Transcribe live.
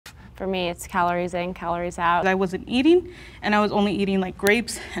For me, it's calories in, calories out. I wasn't eating, and I was only eating like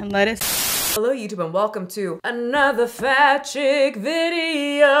grapes and lettuce. Hello YouTube and welcome to another fat chick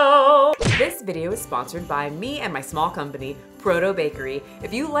video. This video is sponsored by me and my small company, Proto Bakery.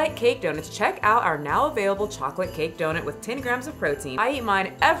 If you like cake donuts, check out our now available chocolate cake donut with 10 grams of protein. I eat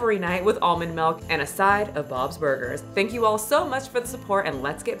mine every night with almond milk and a side of Bob's Burgers. Thank you all so much for the support, and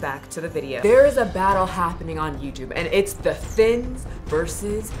let's get back to the video. There is a battle happening on YouTube, and it's the thins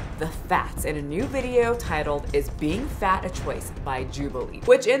versus the fats in a new video titled "Is Being Fat a Choice" by Jubilee,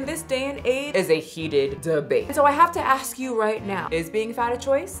 which in this day and age is a heated debate. And so I have to ask you right now, is being fat a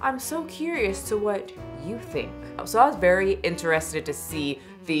choice? I'm so curious to what you think. So I was very interested to see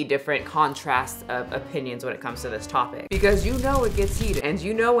the different contrasts of opinions when it comes to this topic, because you know it gets heated, and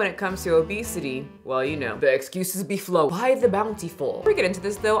you know when it comes to obesity, well, you know, the excuses be flow by the bountiful. Before we get into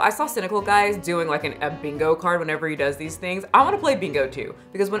this though, I saw Cynical Guys doing like a bingo card whenever he does these things. I want to play bingo too,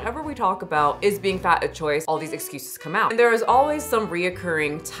 because whenever we talk about is being fat a choice, all these excuses come out, and there is always some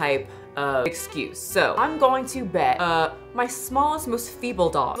reoccurring type of excuse. So I'm going to bet my smallest, most feeble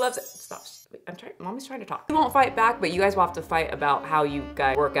dog loves it. Stop. Mommy's trying to talk. We won't fight back, but you guys will have to fight about how you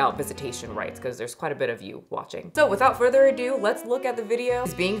guys work out visitation rights, because there's quite a bit of you watching. So without further ado, let's look at the video.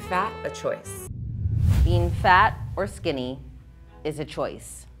 Is being fat a choice? Being fat or skinny is a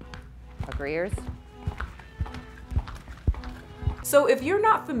choice. Agreeers? So if you're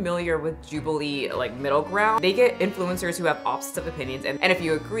not familiar with Jubilee like middle ground, they get influencers who have opposites of opinions, and if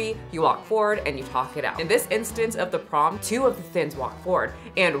you agree, you walk forward and you talk it out. In this instance of the prom, 2 of the thins walk forward,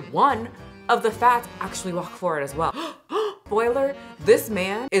 and 1 of the fats actually walk forward as well. Spoiler, this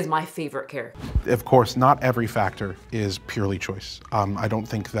man is my favorite character. Of course, not every factor is purely choice. I don't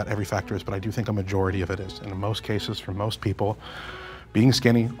think that every factor is, but I do think a majority of it is. And in most cases, for most people, being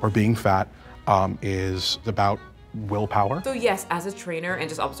skinny or being fat is about willpower. So yes, as a trainer and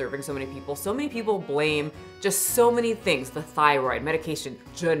just observing so many people blame just so many things: the thyroid, medication,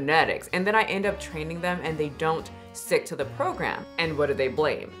 genetics, and then I end up training them and they don't stick to the program. And what do they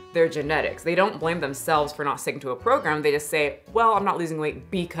blame? Their genetics. They don't blame themselves for not sticking to a program. They just say, well, I'm not losing weight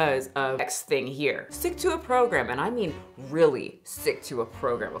because of X thing here. Stick to a program, and I mean really stick to a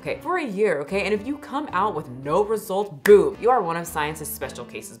program, okay? For a year, okay? And if you come out with no results, boom, you are one of science's special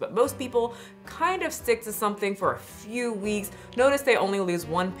cases. But most people kind of stick to something for a few weeks. Notice they only lose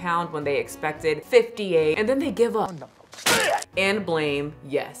 1 pound when they expected 58, and then they give up and blame,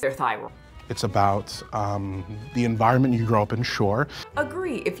 yes, their thyroid. It's about the environment you grow up in, sure.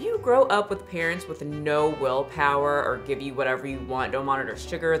 Agree. If you grow up with parents with no willpower or give you whatever you want, don't monitor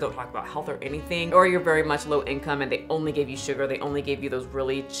sugar, don't talk about health or anything, or you're very much low income and they only give you sugar, they only give you those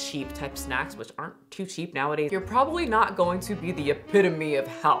really cheap type snacks, which aren't too cheap nowadays, you're probably not going to be the epitome of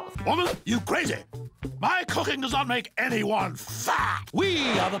health. Woman, you crazy. My cooking does not make anyone fat.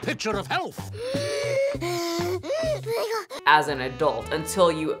 We are the picture of health. As an adult,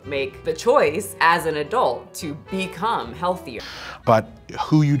 until you make the choice as an adult to become healthier. But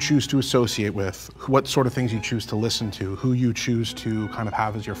who you choose to associate with, what sort of things you choose to listen to, who you choose to kind of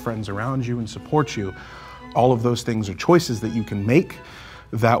have as your friends around you and support you, all of those things are choices that you can make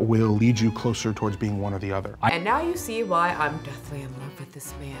that will lead you closer towards being one or the other. And now you see why I'm deathly in love with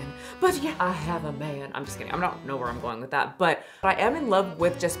this man. But yeah, I have a man. I'm just kidding. I don't know where I'm going with that. But I am in love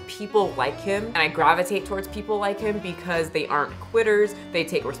with just people like him. And I gravitate towards people like him because they aren't quitters. They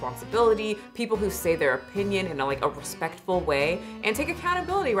take responsibility. People who say their opinion in a respectful way and take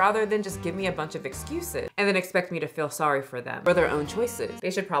accountability rather than just give me a bunch of excuses and then expect me to feel sorry for them for their own choices. They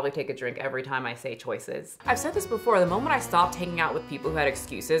should probably take a drink every time I say choices. I've said this before, the moment I stopped hanging out with people who had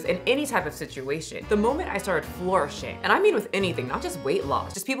excuses in any type of situation, the moment I started flourishing, and I mean with anything, not just weight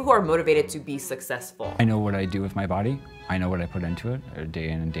loss, just people who are motivated to be successful. I know what I do with my body. I know what I put into it, day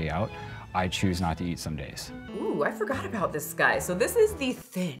in and day out. I choose not to eat some days. Ooh, I forgot about this guy. So this is the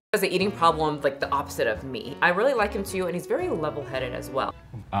thin. He has an eating problem like the opposite of me. I really like him too, and he's very level-headed as well.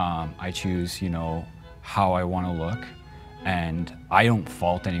 I choose, you know, how I want to look. And I don't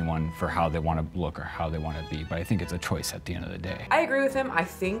fault anyone for how they want to look or how they want to be, but I think it's a choice at the end of the day. I agree with him. I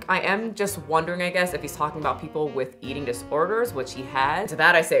am just wondering, I guess, if he's talking about people with eating disorders, which he had. To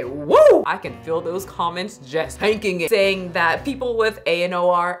that I say, woo! I can feel those comments just tanking it, saying that people with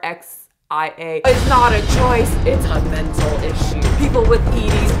ANORXIA is not a choice, it's a mental issue. People with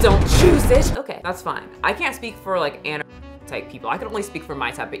EDs don't choose it. Okay, that's fine. I can't speak for like type people. I can only speak for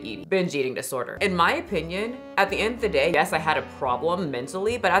my type of eating, binge eating disorder. In my opinion, at the end of the day, yes, I had a problem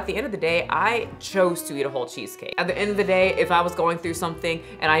mentally, but at the end of the day, I chose to eat a whole cheesecake. At the end of the day, if I was going through something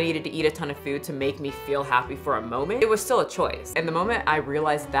and I needed to eat a ton of food to make me feel happy for a moment, it was still a choice. And the moment I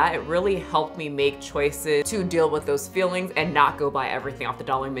realized that, it really helped me make choices to deal with those feelings and not go buy everything off the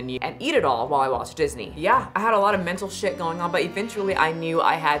dollar menu and eat it all while I watched Disney. Yeah, I had a lot of mental shit going on, but eventually I knew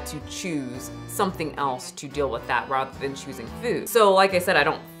I had to choose something else to deal with that rather than choosing food. So like I said, I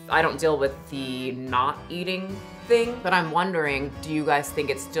don't deal with the not eating thing, but I'm wondering, do you guys think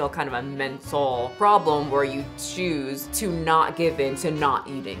it's still kind of a mental problem where you choose to not give in to not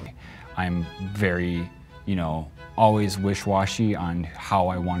eating? I'm very, you know, always wish-washy on how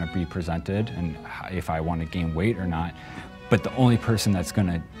I want to be presented and if I want to gain weight or not. But the only person that's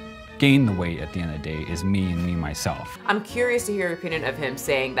gonna gain the weight at the end of the day is me and me myself. I'm curious to hear your opinion of him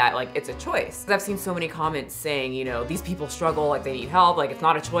saying that like it's a choice. I've seen so many comments saying, you know, these people struggle, like they need help, like it's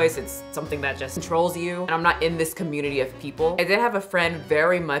not a choice, it's something that just controls you. And I'm not in this community of people. I did have a friend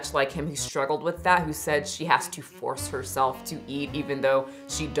very much like him who struggled with that, who said she has to force herself to eat even though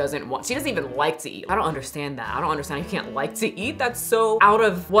she doesn't even like to eat. I don't understand that. I don't understand how you can't like to eat. That's so out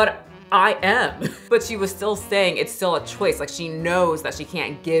of what I am. But she was still saying it's still a choice. Like she knows that she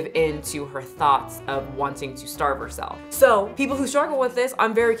can't give in to her thoughts of wanting to starve herself. So people who struggle with this,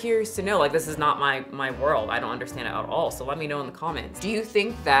 I'm very curious to know, like this is not my world. I don't understand it at all. So let me know in the comments. Do you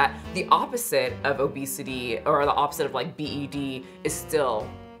think that the opposite of obesity or the opposite of like BED is still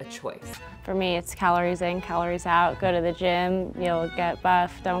a choice? For me, it's calories in, calories out. Go to the gym, you'll get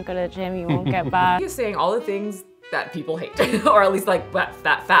buff. Don't go to the gym, you won't get buff. You're saying all the things that people hate, or at least like that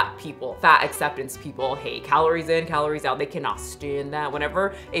fat acceptance people hate. Calories in, calories out, they cannot stand that.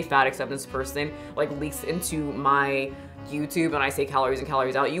 Whenever a fat acceptance person like leaks into my YouTube and I say calories in,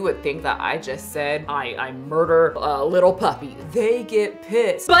 calories out, you would think that I just said I murder a little puppy. They get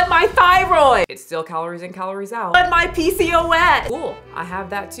pissed. But my thyroid, it's still calories in, calories out. But my PCOS, cool, I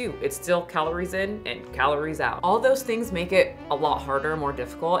have that too. It's still calories in and calories out. All those things make it a lot harder, more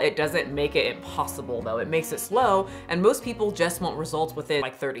difficult. It doesn't make it impossible though. It makes it slow, and most people just want results within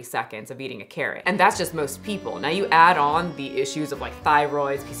like 30 seconds of eating a carrot. And that's just most people. Now you add on the issues of like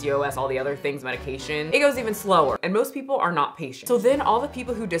thyroids, PCOS, all the other things, medication, it goes even slower. And most people are not patient. So then all the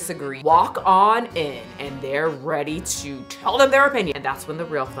people who disagree walk on in and they're ready to tell them their opinion. And that's when the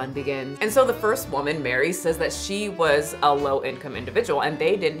real fun begins. And so the first woman, Mary, says that she was a low-income individual and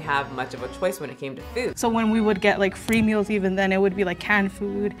they didn't have much of a choice when it came to food. So when we would get like free meals, even then it would be like canned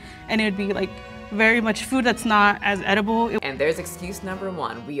food, and it would be like very much food that's not as edible. And there's excuse number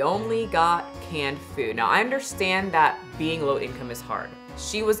one. We only got canned food. Now I understand that being low income is hard.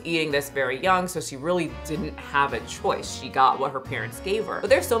 She was eating this very young, so she really didn't have a choice. She got what her parents gave her. But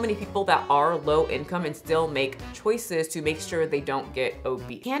there's so many people that are low income and still make choices to make sure they don't get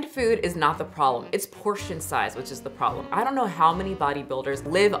obese. Canned food is not the problem. It's portion size, which is the problem. I don't know how many bodybuilders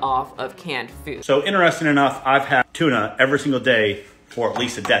live off of canned food. So interesting enough, I've had tuna every single day for at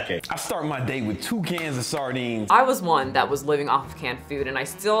least a decade. I start my day with 2 cans of sardines. I was one that was living off of canned food, and I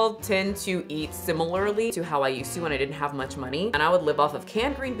still tend to eat similarly to how I used to when I didn't have much money. And I would live off of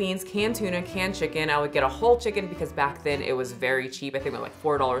canned green beans, canned tuna, canned chicken. I would get a whole chicken because back then it was very cheap. I think it was like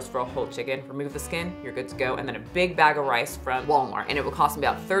 $4 for a whole chicken. Remove the skin, you're good to go. And then a big bag of rice from Walmart. And it would cost me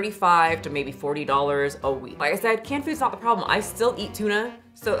about $35 to maybe $40 a week. Like I said, canned food's not the problem. I still eat tuna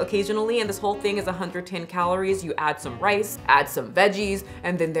so occasionally, and this whole thing is 110 calories. You add some rice, add some veggies,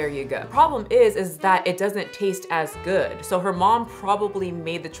 and then there you go. The problem is that it doesn't taste as good. So her mom probably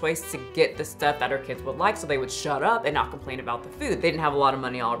made the choice to get the stuff that her kids would like so they would shut up and not complain about the food. They didn't have a lot of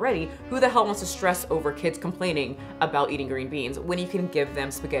money already. Who the hell wants to stress over kids complaining about eating green beans when you can give them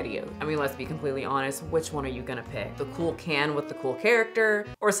SpaghettiOs? I mean, let's be completely honest, which one are you gonna pick? The cool can with the cool character,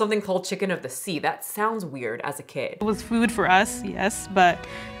 or something called chicken of the sea? That sounds weird as a kid. It was food for us, yes, but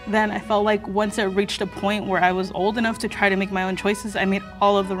then I felt like once it reached a point where I was old enough to try to make my own choices, I made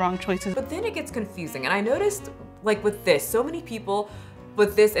all of the wrong choices. But then it gets confusing, and I noticed like with this, so many people,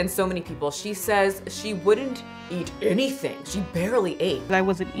 with this and so many people, she says she wouldn't eat anything. She barely ate. I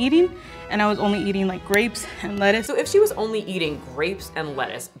wasn't eating, and I was only eating like grapes and lettuce. So if she was only eating grapes and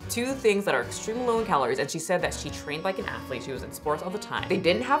lettuce, two things that are extremely low in calories, and she said that she trained like an athlete, she was in sports all the time. They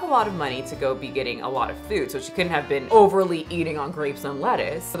didn't have a lot of money to go be getting a lot of food, so she couldn't have been overly eating on grapes and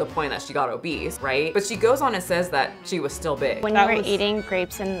lettuce to the point that she got obese, right? But she goes on and says that she was still big. When you were eating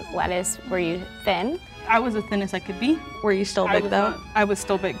grapes and lettuce, were you thin? I was as thin as I could be. Were you still big though? I was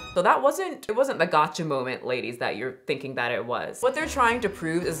still big. So it wasn't the gotcha moment, ladies. that you're thinking that it was. What they're trying to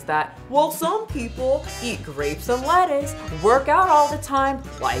prove is that, well, some people eat grapes and lettuce, work out all the time,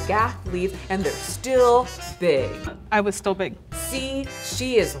 like athletes, and they're still big. I was still big. See,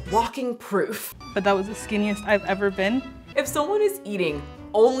 she is walking proof. But that was the skinniest I've ever been. If someone is eating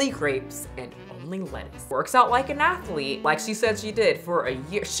only grapes and only lettuce, works out like an athlete, like she said she did for a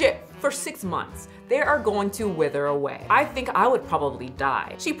year, for 6 months, they are going to wither away. I think I would probably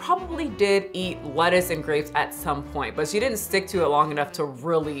die. She probably did eat lettuce and grapes at some point, but she didn't stick to it long enough to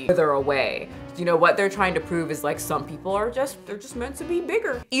really wither away. You know, what they're trying to prove is like some people are they're just meant to be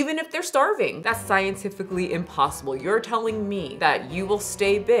bigger, even if they're starving. That's scientifically impossible. You're telling me that you will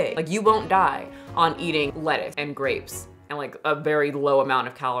stay big, like you won't die on eating lettuce and grapes and like a very low amount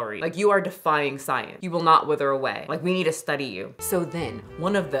of calories. Like, you are defying science. You will not wither away. Like, we need to study you. So then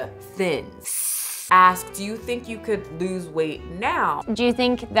one of the thins asked, do you think you could lose weight now? Do you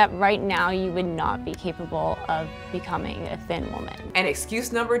think that right now you would not be capable of becoming a thin woman? And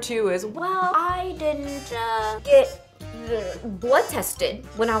excuse number 2 is, well, I didn't get blood tested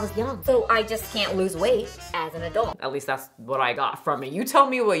when I was young, so I just can't lose weight as an adult. At least that's what I got from it. You tell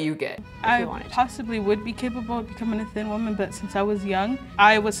me what you get. I possibly would be capable of becoming a thin woman, but since I was young,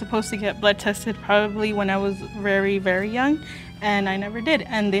 I was supposed to get blood tested probably when I was very, very young, and I never did.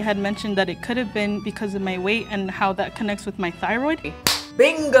 And they had mentioned that it could have been because of my weight and how that connects with my thyroid.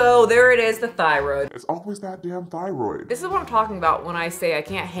 Bingo, there it is, the thyroid. It's always that damn thyroid. This is what I'm talking about when I say I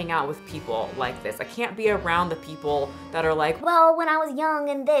can't hang out with people like this. I can't be around the people that are like, well, when I was young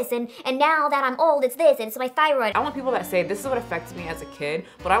and this, and now that I'm old, it's this, and it's my thyroid. I want people that say, this is what affected me as a kid,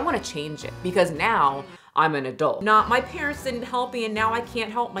 but I want to change it because now I'm an adult. Not my parents didn't help me and now I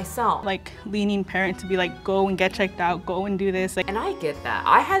can't help myself. Like leaning parents to be like, go and get checked out, go and do this. And I get that.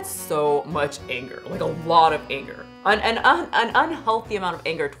 I had so much anger, like a lot of anger. An unhealthy amount of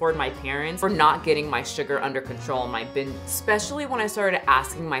anger toward my parents for not getting my sugar under control and my binge. Especially when I started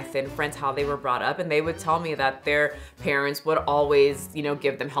asking my thin friends how they were brought up, and they would tell me that their parents would always, you know,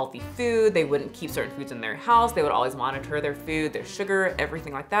 give them healthy food. They wouldn't keep certain foods in their house. They would always monitor their food, their sugar,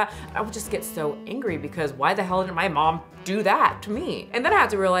 everything like that. I would just get so angry because why the hell did my mom do that to me? And then I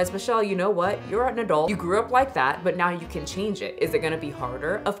had to realize, Michelle, you know what? You're an adult. You grew up like that, but now you can change it. Is it gonna be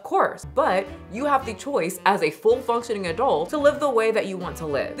harder? Of course, but you have the choice as a full functioning adult to live the way that you want to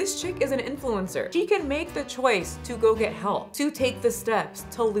live. This chick is an influencer. She can make the choice to go get help, to take the steps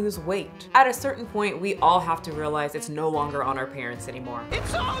to lose weight. At a certain point, we all have to realize it's no longer on our parents anymore.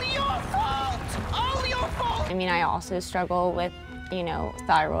 It's all your fault! All your fault! I mean, I also struggle with, you know,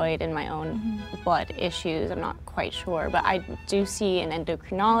 thyroid and my own blood issues. I'm not quite sure, but I do see an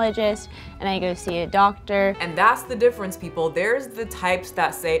endocrinologist and I go see a doctor. And that's the difference, people. There's the types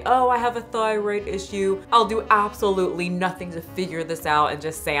that say, oh, I have a thyroid issue. I'll do absolutely nothing to figure this out and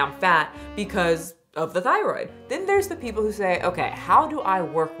just say I'm fat because of the thyroid. Then there's the people who say, okay, how do I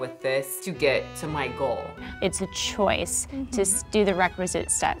work with this to get to my goal? It's a choice to do the requisite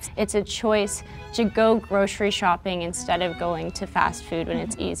steps. It's a choice to go grocery shopping instead of going to fast food when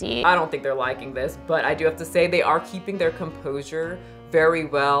it's easy. I don't think they're liking this, but I do have to say they are keeping their composure very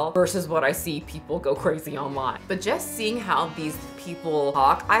well versus what I see people go crazy online. But just seeing how these people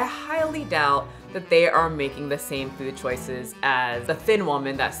talk, I highly doubt that they are making the same food choices as the thin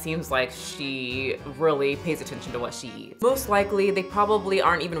woman that seems like she really pays attention to what she eats. Most likely, they probably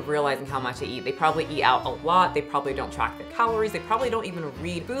aren't even realizing how much they eat. They probably eat out a lot. They probably don't track their calories. They probably don't even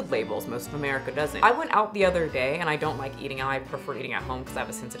read food labels. Most of America doesn't. I went out the other day and I don't like eating out. I prefer eating at home because I have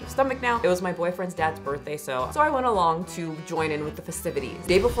a sensitive stomach now. It was my boyfriend's dad's birthday, so I went along to join in with the festivities. The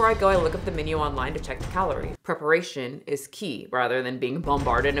day before I go, I look up the menu online to check the calories. Preparation is key rather than being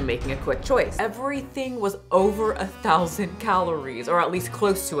bombarded and making a quick choice. Everything was over 1,000 calories, or at least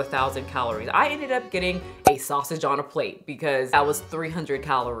close to 1,000 calories. I ended up getting a sausage on a plate because that was 300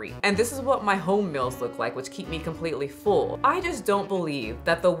 calories. And this is what my home meals look like, which keep me completely full. I just don't believe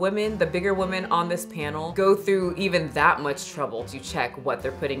that the women, the bigger women on this panel, go through even that much trouble to check what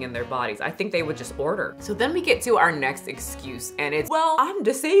they're putting in their bodies. I think they would just order. So then we get to our next excuse, and it's, well, I'm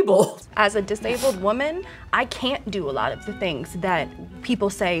disabled. As a disabled woman, I can't do a lot of the things that people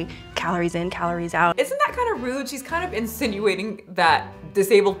say, calories in, calories out. Isn't that kind of rude? She's kind of insinuating that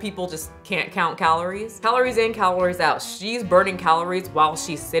disabled people just can't count calories. Calories in, calories out. She's burning calories while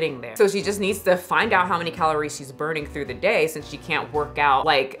she's sitting there. So she just needs to find out how many calories she's burning through the day since she can't work out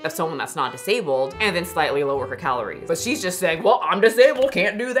like someone that's not disabled, and then slightly lower her calories. But she's just saying, well, I'm disabled,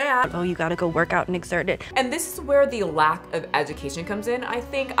 can't do that. Oh, you gotta go work out and exert it. And this is where the lack of education comes in, I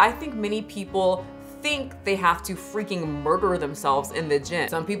think. I think many people think they have to freaking murder themselves in the gym.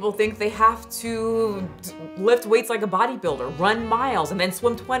 Some people think they have to lift weights like a bodybuilder, run miles, and then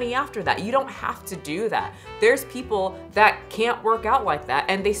swim 20 after that. You don't have to do that. There's people that can't work out like that,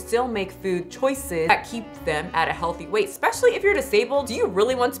 and they still make food choices that keep them at a healthy weight, especially if you're disabled. Do you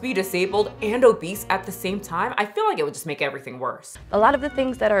really want to be disabled and obese at the same time? I feel like it would just make everything worse. A lot of the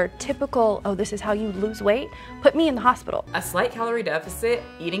things that are typical, oh, this is how you lose weight, put me in the hospital. A slight calorie deficit,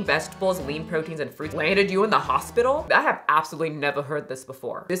 eating vegetables, lean proteins, and fruits landed you in the hospital? I have absolutely never heard this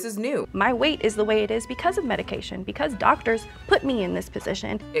before. This is new. My weight is the way it is because of medication, because doctors put me in this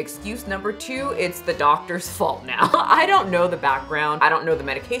position. Excuse number 2, it's the doctor's fault now. I don't know the background. I don't know the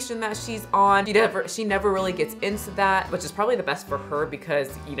medication that she's on. She never really gets into that, which is probably the best for her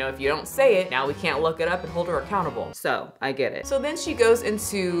because, you know, if you don't say it, now we can't look it up and hold her accountable. So I get it. So then she goes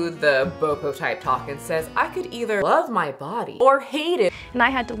into the Bopo type talk and says, I could either love my body or hate it. And I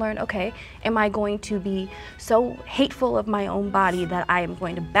had to learn, okay, am I going to be so hateful of my own body that I am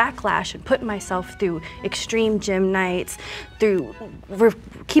going to backlash and put myself through extreme gym nights, through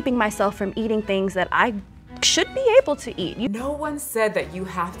keeping myself from eating things that I should be able to eat? No one said that you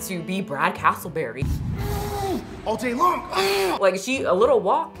have to be Brad Castleberry all day long. Like a little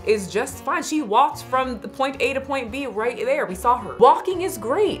walk is just fine. She walked from the point A to point B right there. We saw her. Walking is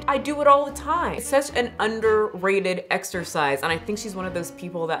great. I do it all the time. It's such an underrated exercise. And I think she's one of those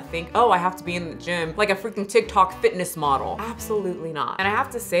people that think, oh, I have to be in the gym like a freaking TikTok fitness model. Absolutely not. And I have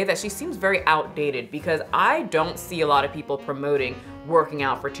to say that she seems very outdated because I don't see a lot of people promoting working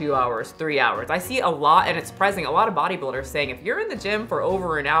out for 2 hours, 3 hours. I see a lot, and it's surprising, a lot of bodybuilders saying if you're in the gym for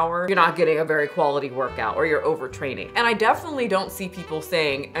over an hour, you're not getting a very quality workout or you're overtraining. And I definitely don't see people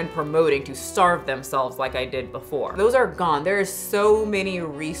saying and promoting to starve themselves like I did before. Those are gone. There is so many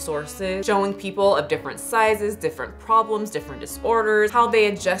resources showing people of different sizes, different problems, different disorders, how they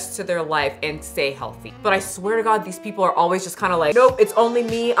adjust to their life and stay healthy. But I swear to God, these people are always just kind of like, nope, it's only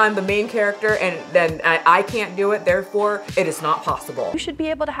me, I'm the main character, and then I can't do it, therefore it is not possible. You should be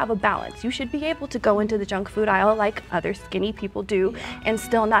able to have a balance. You should be able to go into the junk food aisle like other skinny people do and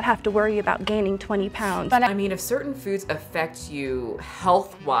still not have to worry about gaining 20 pounds. But I mean, if certain foods affect you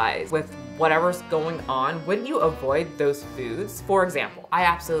health-wise with whatever's going on, wouldn't you avoid those foods? For example, I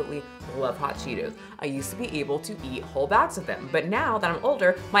absolutely love hot Cheetos. I used to be able to eat whole bags of them, but now that I'm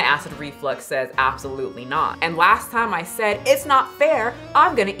older, my acid reflux says absolutely not. And last time I said, it's not fair,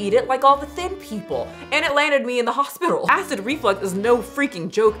 I'm gonna eat it like all the thin people. And it landed me in the hospital. Acid reflux is no freaking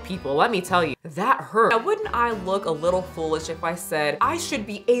joke, people, let me tell you. That hurt. Now, wouldn't I look a little foolish if I said, I should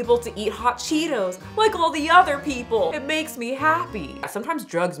be able to eat hot Cheetos like all the other people? It makes me happy. Sometimes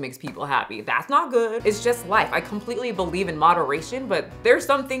drugs makes people happy. That's not good. It's just life. I completely believe in moderation, but there's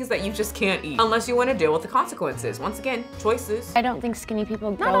some things that you just can't eat unless you want to deal with the consequences. Once again, choices. I don't think skinny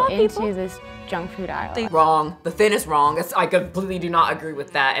people go into this junk food aisle. Wrong. The thin is wrong. I completely do not agree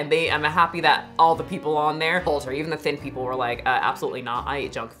with that. And I'm happy that all the people on there told her. Even the thin people were like, absolutely not. I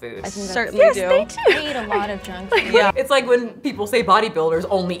eat junk food. I think certainly do. They too. I eat a lot of junk food. Yeah. It's like when people say bodybuilders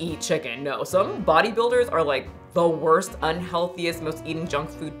only eat chicken. No, some bodybuilders are like the worst, unhealthiest, most eating junk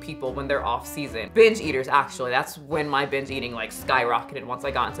food people when they're off season. Binge eaters, actually. That's when my binge eating like skyrocketed once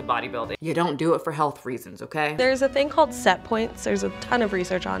I got into bodybuilding. You don't do it for health reasons, okay? There's a thing called set points. There's a ton of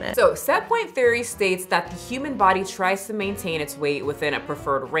research on it. So set point theory states that the human body tries to maintain its weight within a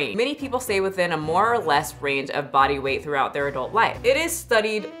preferred range. Many people stay within a more or less range of body weight throughout their adult life. It is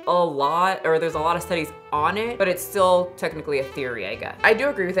studied a lot, or there's a lot of studies on it, but it's still technically a theory, I guess. I do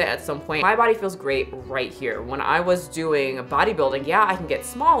agree with it at some point. My body feels great right here. When I was doing bodybuilding, yeah, I can get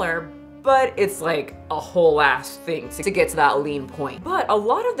smaller, but it's like a whole ass thing to get to that lean point. But a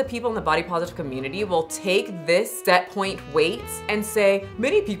lot of the people in the body positive community will take this set point weights and say,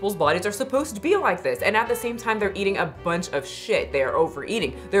 many people's bodies are supposed to be like this. And at the same time, they're eating a bunch of shit. They are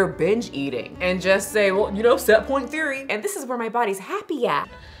overeating, they're binge eating, and just say, well, you know, set point theory. And this is where my body's happy at.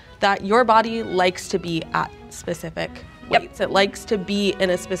 That your body likes to be at specific weights. It likes to be in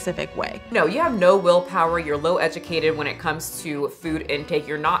a specific way. No, you have no willpower. You're low educated when it comes to food intake.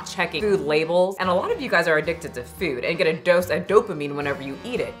 You're not checking food labels. And a lot of you guys are addicted to food and get a dose of dopamine whenever you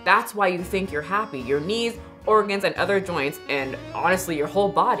eat it. That's why you think you're happy. Your knees, organs, and other joints, and honestly, your whole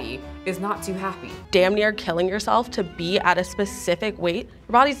body is not too happy. Damn near killing yourself to be at a specific weight.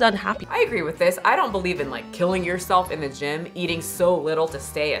 Your body's unhappy. I agree with this. I don't believe in like killing yourself in the gym, eating so little to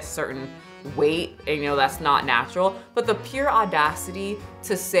stay a certain weight, and you know, that's not natural, but the pure audacity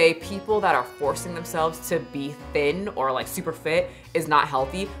to say people that are forcing themselves to be thin or like super fit is not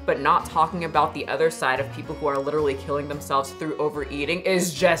healthy, but not talking about the other side of people who are literally killing themselves through overeating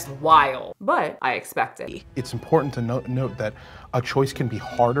is just wild. But I expect it. It's important to note that a choice can be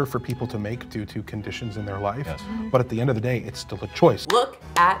harder for people to make due to conditions in their life, but at the end of the day, it's still a choice. Look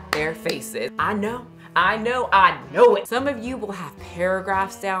at their faces. I know it. Some of you will have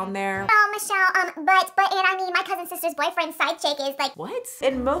paragraphs down there. Oh, Michelle, but, and I mean, my cousin sister's boyfriend's side chick is like... What?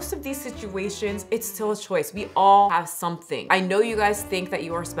 In most of these situations, it's still a choice. We all have something. I know you guys think that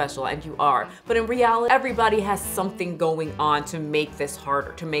you are special, and you are, but in reality, everybody has something going on to make this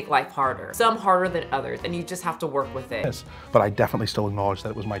harder, to make life harder. Some harder than others, and you just have to work with it. Yes, but I definitely still acknowledge that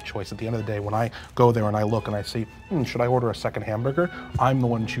it was my choice. At the end of the day, when I go there and I look and I see, should I order a second hamburger? I'm the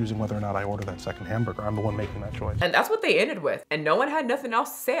one choosing whether or not I order that second hamburger. I'm the one making that choice. And that's what they ended with. And no one had nothing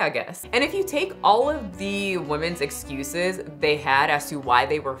else to say, I guess. And if you take all of the women's excuses they had as to why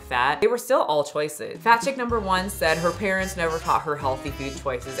they were fat, they were still all choices. Fat chick number 1 said her parents never taught her healthy food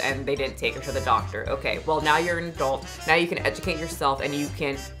choices and they didn't take her to the doctor. Okay, well now you're an adult. Now you can educate yourself and you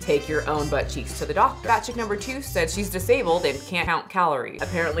can take your own butt cheeks to the doctor. Fat chick number 2 said she's disabled and can't count calories.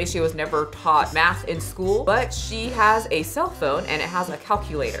 Apparently she was never taught math in school, but she has a cell phone and it has a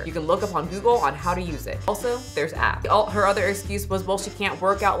calculator. You can look up on Google on how to use it. Also, there's apps. Her other excuse was, well, she can't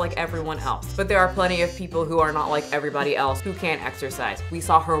work out like everyone else. But there are plenty of people who are not like everybody else who can't exercise. We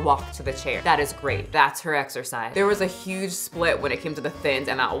saw her walk to the chair. That is great. That's her exercise. There was a huge split when it came to the thins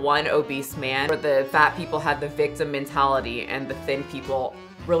and that one obese man where the fat people had the victim mentality and the thin people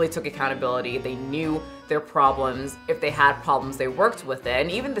really took accountability. They knew their problems. If they had problems, they worked with it.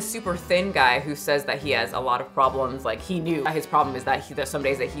 And even the super thin guy who says that he has a lot of problems, like he knew his problem is that there's some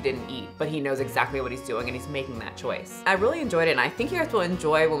days that he didn't eat, but he knows exactly what he's doing and he's making that choice. I really enjoyed it, and I think you guys will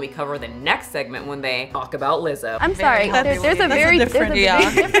enjoy when we cover the next segment when they talk about Lizzo. I'm sorry, there's a very big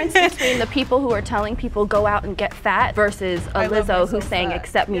difference between the people who are telling people go out and get fat versus a Lizzo who's saying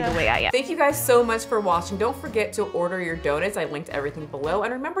accept me the way I am. Thank you guys so much for watching. Don't forget to order your donuts. I linked everything below.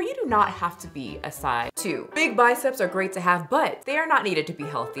 And remember, you do not have to be a size 2. Big biceps are great to have, but they are not needed to be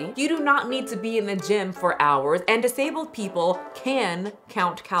healthy. You do not need to be in the gym for hours, and disabled people can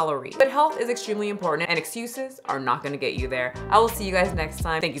count calories. But health is extremely important, and excuses are not gonna get you there. I will see you guys next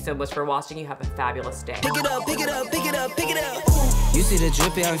time. Thank you so much for watching. You have a fabulous day. Pick it up, pick it up, pick it up, pick it up. You see the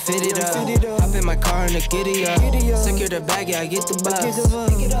drippy, I'm fitted up. Hop in my car and the giddy up. Secure the bag, yeah, I get the bus.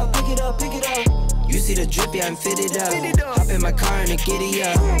 Pick it up, pick it up, pick it up. You see the drippy, I'm fitted up. Hop in my car and the giddy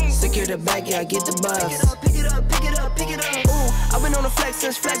up. Secure the bag, yeah, I get the bus. Pick it up, pick it up, pick it up. Ooh, I've been on the flex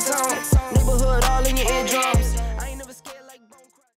since flex on. Neighborhood all in your eardrums.